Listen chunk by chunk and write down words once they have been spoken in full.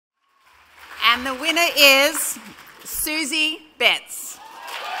And the winner is Suzie Betts.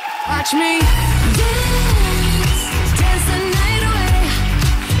 Watch me dance, dance the night away.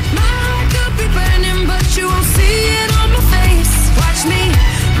 My heart could be burning, but you won't see it on my face. Watch me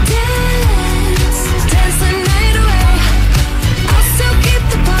dance, dance the night away. I'll still keep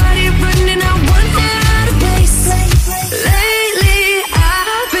the party running, I won't get out of place. Lately,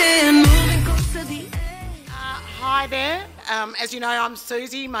 I've been moving close to the edge. Hi there. As you know, I'm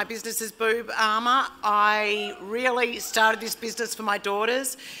Suzie. My business is Boob Armour. I really started this business for my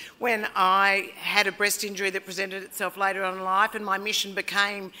daughters when I had a breast injury that presented itself later on in life, and my mission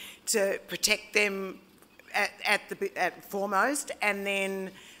became to protect them at foremost, and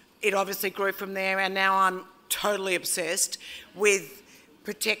then it obviously grew from there, and now I'm totally obsessed with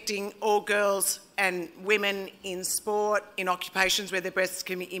protecting all girls and women in sport, in occupations where their breasts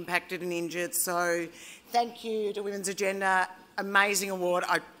can be impacted and injured. So thank you to Women's Agenda. Amazing award.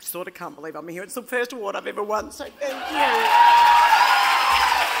 I sort of can't believe I'm here. It's the first award I've ever won, so thank you.